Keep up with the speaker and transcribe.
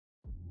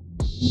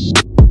Yo,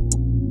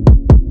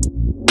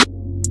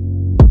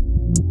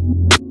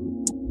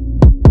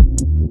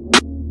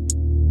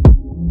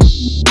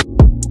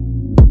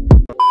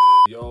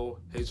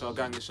 HR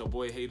gang, it's your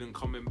boy Hayden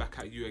coming back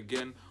at you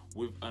again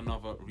with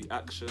another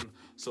reaction.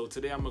 So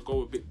today I'm gonna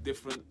go a bit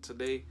different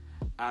today,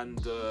 and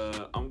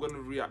I'm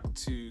gonna react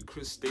to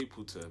Chris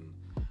Stapleton.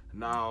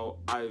 Now,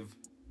 I've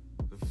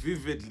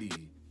vividly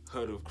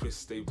heard of Chris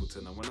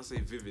Stapleton, and when I say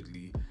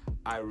vividly,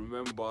 I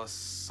remember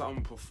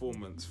some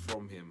performance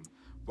from him,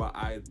 but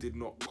I did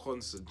not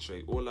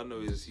concentrate. All I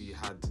know is he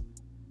had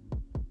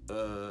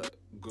a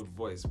good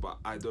voice, but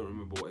I don't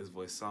remember what his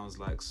voice sounds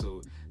like.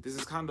 So this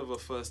is kind of a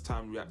first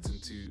time reacting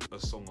to a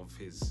song of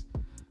his.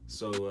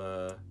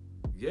 So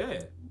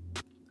yeah,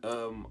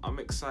 I'm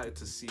excited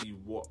to see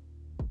what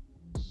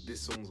this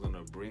song's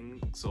gonna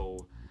bring.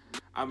 So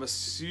I'm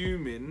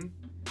assuming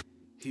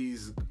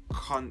he's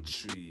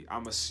country.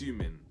 I'm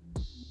assuming.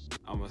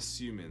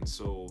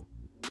 So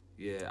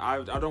yeah,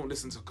 I don't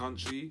listen to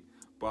country,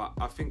 but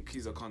I think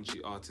he's a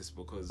country artist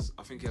because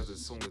I think he has a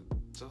song with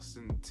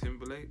Justin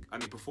Timberlake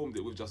and he performed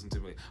it with Justin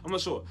Timberlake. I'm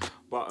not sure,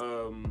 but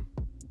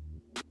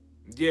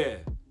yeah.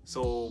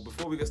 So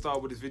before we get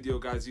started with this video,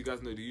 guys, you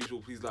guys know the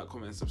usual. Please like,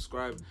 comment, and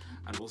subscribe,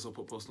 and also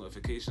put post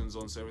notifications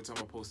on, so every time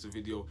I post a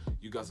video,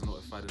 you guys are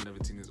notified and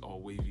everything is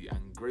all wavy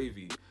and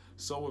gravy.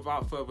 So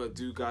without further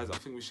ado, guys, I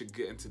think we should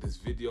get into this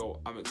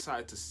video. I'm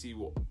excited to see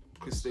what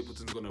Chris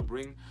Stapleton's gonna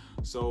bring.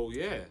 So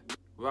yeah,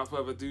 without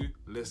further ado,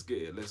 let's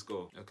get it. Let's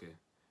go. Okay.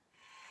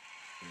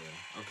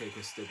 Yeah. Okay,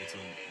 Chris Stapleton.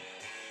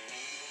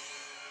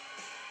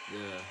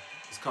 Yeah,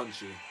 it's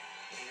country.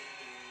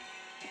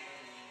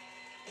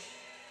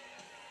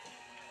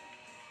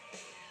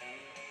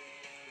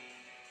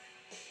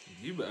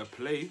 You better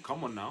play.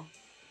 Come on now.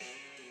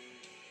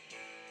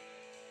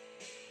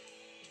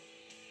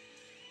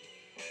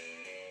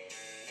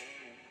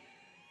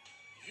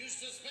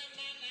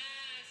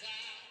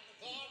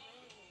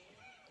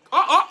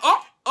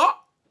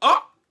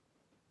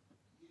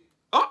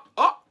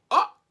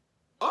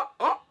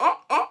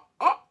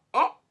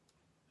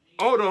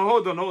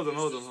 Hold on.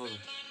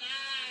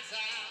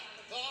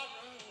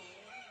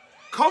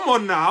 Come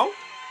on now.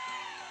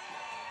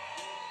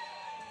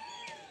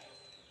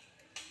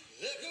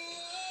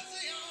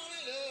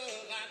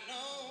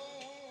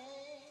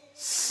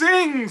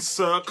 Sing,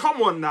 sir.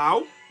 Come on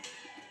now.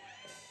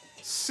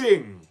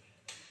 Sing.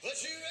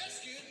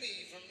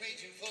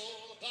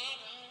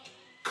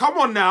 Come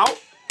on now.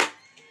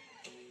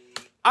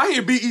 I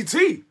hear BET.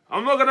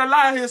 I'm not gonna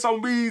lie, I hear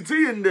some BET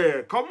in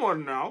there. Come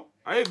on now.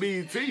 I hear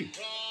BET.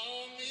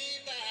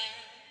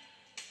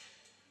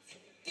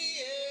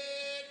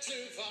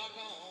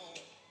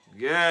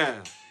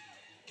 Yeah.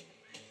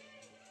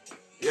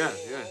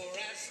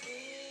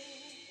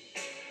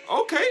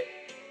 Okay.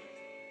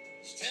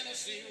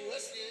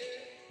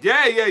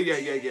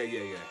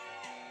 Yeah.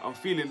 I'm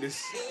feeling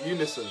this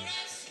unison.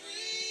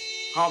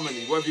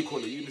 Harmony, whatever you call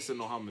it, unison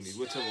or harmony,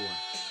 whichever one.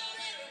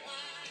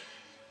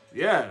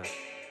 Yeah.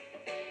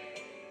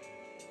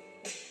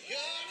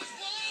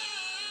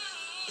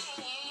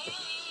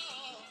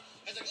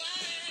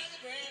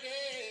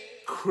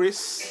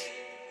 Chris.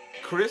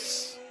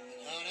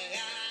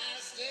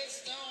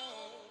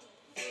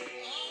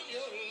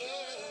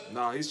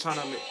 Nah, he's trying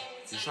to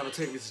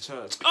take me to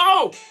church.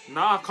 Oh!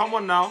 Nah, come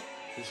on now.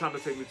 He's trying to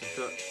take me to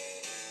church.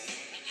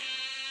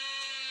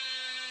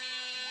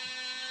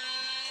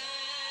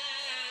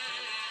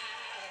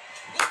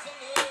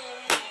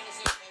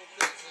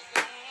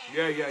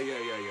 Yeah.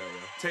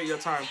 Take your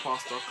time,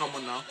 Pastor. Come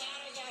on now.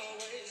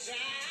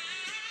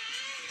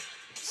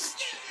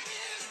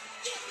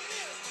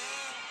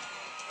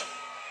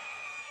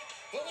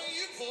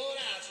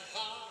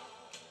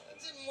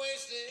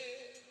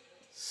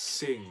 Sing.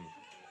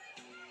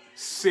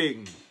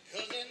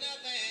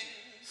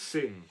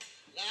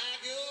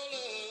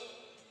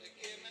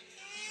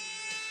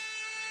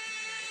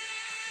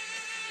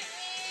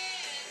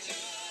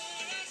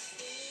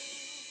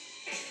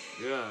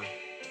 Yeah.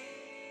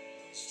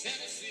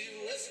 Tennessee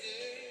whiskey.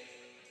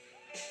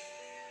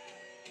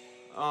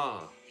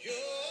 Ah. You're a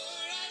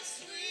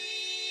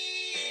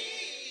sweet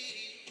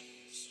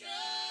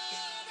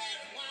strawberry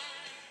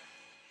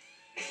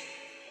wine.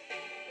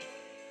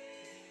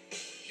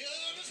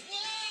 You're as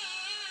warm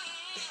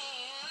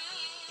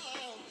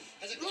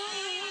as a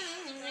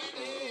glass of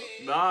brandy.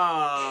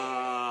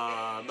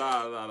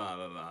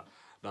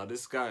 Nah,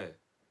 this guy,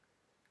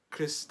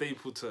 Chris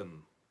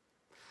Stapleton.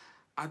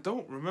 I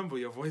don't remember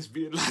your voice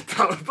being like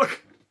that.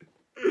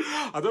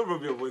 I don't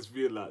remember your voice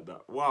being like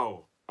that.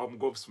 Wow, I'm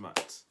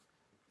gobsmacked.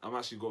 I'm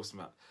actually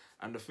gobsmacked.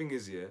 And the thing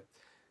is, yeah,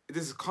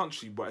 this is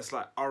country, but it's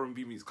like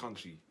R&B meets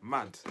country.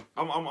 Mad.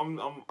 I'm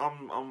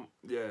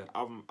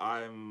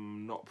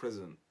not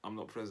present. I'm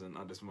not present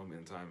at this moment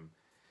in time.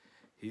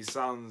 He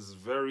sounds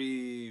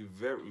very,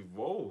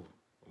 whoa.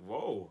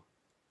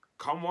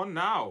 Come on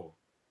now.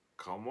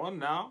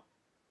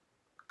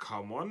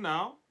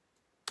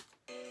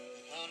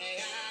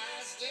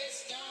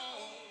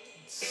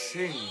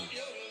 Sing.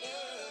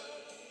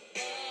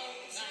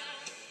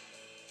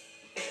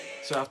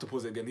 Actually, I have to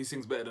pause it again. He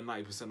sings better than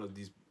 90% of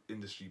these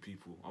industry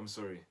people. I'm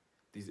sorry.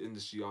 These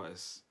industry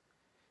artists.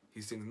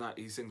 He sings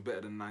better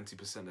than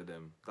 90% of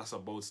them. That's a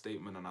bold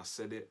statement, and I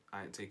said it.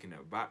 I ain't taking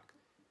it back.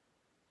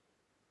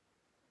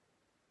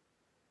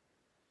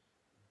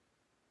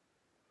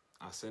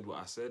 I said what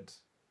I said.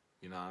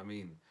 You know what I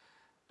mean?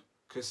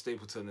 Chris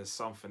Stapleton is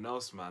something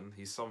else, man.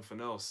 He's something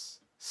else.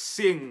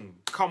 Sing!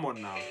 Come on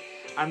now.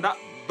 And that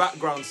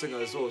background singer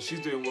as well.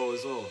 She's doing well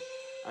as well.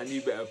 And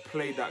you better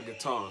play that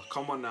guitar.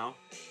 Come on now.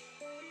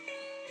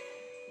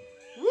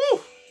 Woo!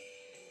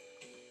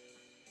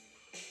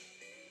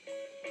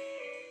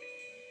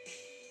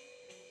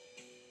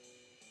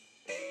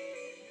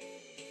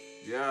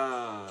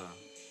 Yeah.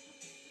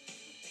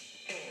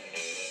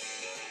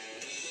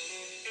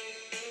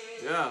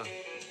 Yeah.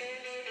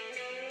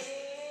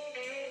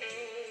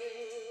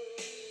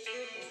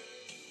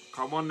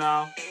 Come on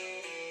now.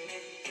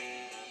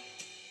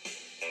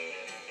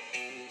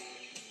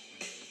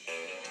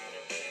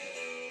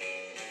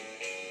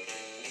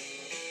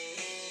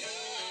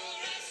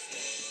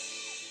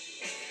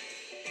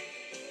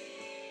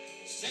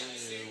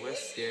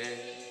 Whiskey.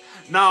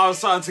 Now I'm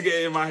starting to get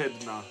it in my head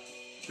now.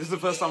 This is the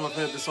first time I've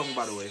heard this song,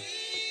 by the way.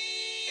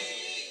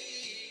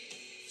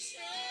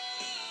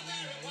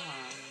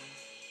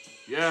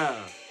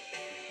 Yeah.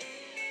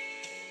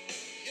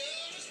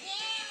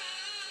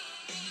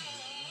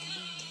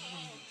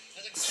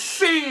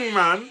 Sing,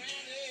 man.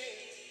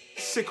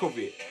 Sick of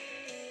it.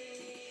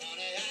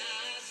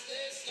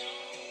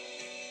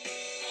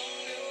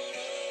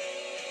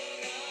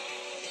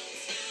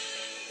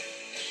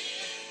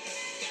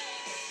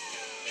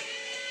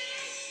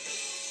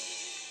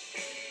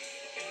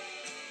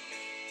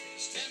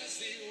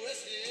 Tennessee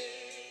whiskey.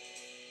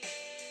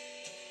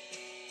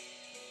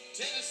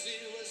 Tennessee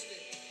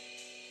whiskey.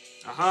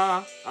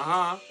 Uh-huh.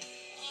 Uh-huh.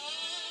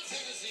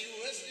 Tennessee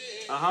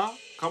whiskey. Uh-huh.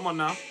 Come on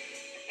now.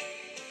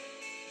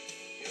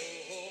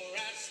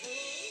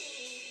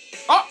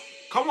 Oh,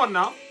 come on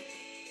now.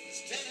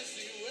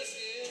 Tennessee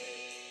whiskey.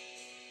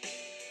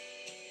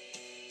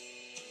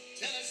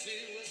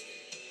 Tennessee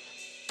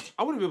whiskey.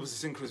 I wouldn't be able to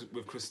sing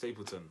with Chris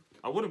Stapleton.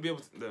 I wouldn't be able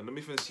to. Let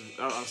me finish.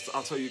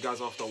 I'll tell you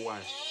guys after why.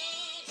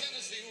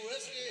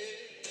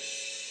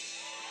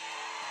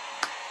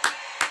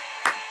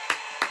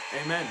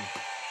 Amen.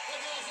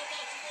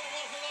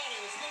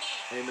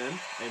 Amen.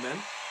 Amen.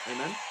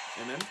 Amen.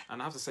 Amen.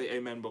 And I have to say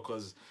amen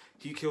because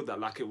he killed that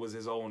like it was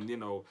his own, you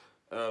know,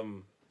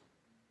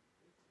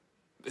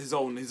 his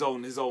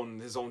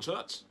own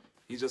church.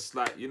 He just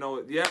like, you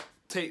know, yeah,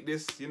 take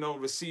this, you know,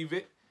 receive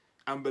it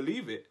and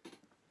believe it.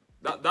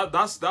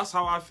 That's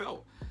how I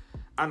felt.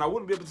 And I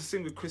wouldn't be able to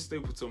sing with Chris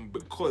Stapleton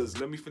because,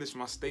 let me finish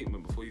my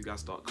statement before you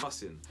guys start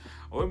cussing.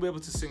 I wouldn't be able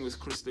to sing with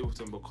Chris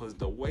Stapleton because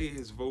the way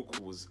his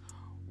vocals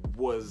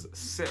was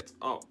set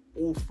up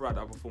all throughout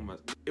that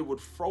performance, it would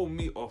throw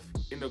me off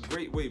in a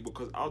great way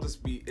because I'll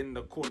just be in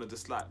the corner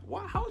just like,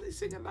 what? How is he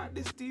singing like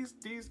this?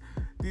 These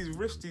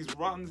riffs, these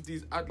runs,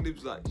 these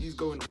ad-libs, like he's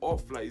going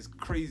off, like he's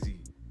crazy.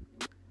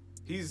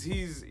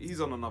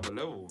 He's on another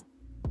level.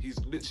 He's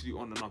literally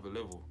on another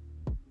level.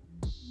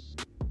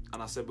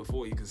 And I said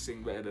before, he can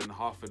sing better than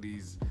half of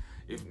these,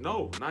 if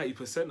no,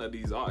 90% of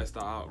these artists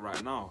that are out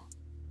right now.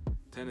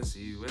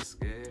 Tennessee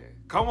Whiskey.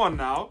 Come on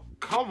now.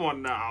 Come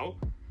on now.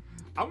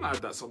 I'm gonna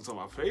add that song to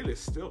my playlist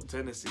still.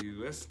 Tennessee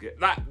Whiskey.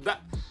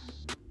 That.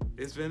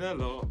 It's been a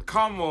lot.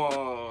 Come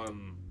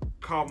on.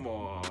 Come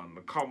on.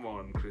 Come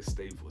on, Chris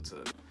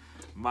Stapleton.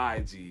 My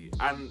G.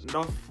 And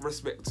enough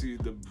respect to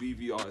the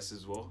BB artist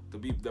as well.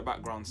 The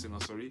background singer,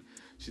 sorry.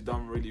 She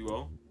done really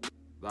well.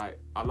 Like,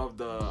 I love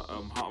the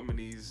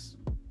harmonies,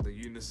 the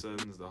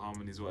unisons, the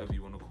harmonies, whatever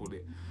you want to call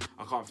it.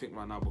 I can't think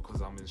right now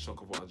because I'm in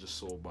shock of what I just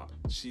saw, but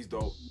she's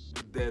dope.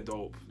 They're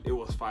dope. It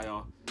was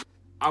fire.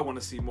 I want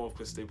to see more of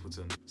Chris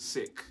Stapleton.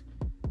 Sick.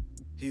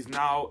 He's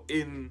now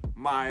in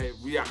my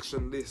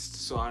reaction list,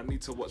 so I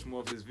need to watch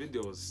more of his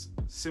videos.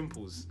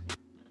 Simples.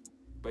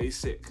 But he's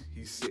sick.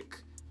 He's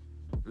sick.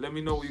 Let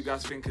me know what you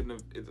guys think in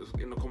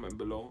the comment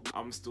below.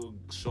 I'm still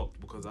shocked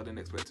because I didn't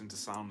expect him to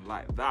sound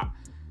like that.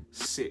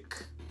 Sick.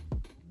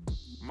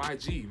 My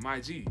G.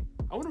 My G.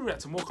 I want to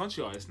react to more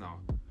country artists now.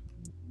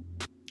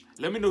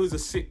 Let me know who's a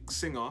sick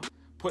singer.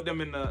 Put them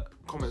in the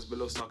comments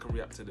below so I can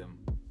react to them.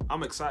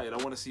 I'm excited. I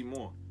want to see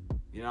more.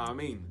 You know what I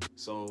mean?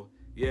 So,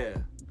 yeah.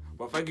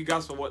 But thank you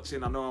guys for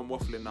watching. I know I'm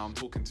waffling now. I'm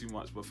talking too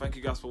much. But thank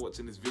you guys for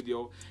watching this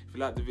video. If you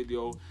like the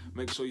video,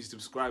 make sure you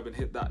subscribe and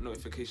hit that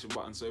notification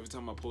button. So every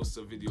time I post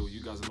a video,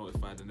 you guys are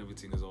notified and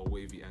everything is all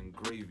wavy and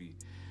gravy.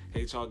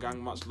 HR Gang,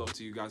 much love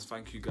to you guys.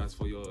 Thank you guys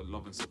for your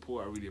love and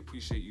support. I really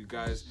appreciate you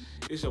guys.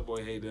 It's your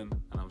boy Hayden,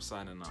 and I'm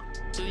signing out.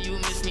 Do you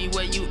miss me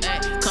where you at?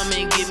 Come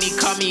and get me,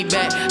 call me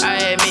back.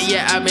 I admit,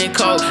 yeah, I've been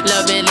cold.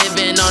 Loving,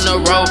 living on the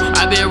road.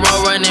 I've been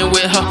road running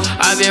with her.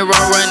 I've been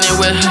road running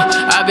with her.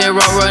 I've been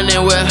road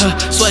running with her.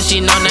 Swear she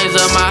know names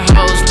of my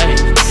hoes. Ay.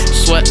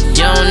 Swear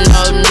you don't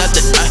know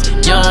nothing. Ay.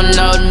 You don't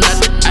know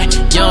nothing. Ay.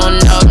 You don't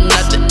know nothing.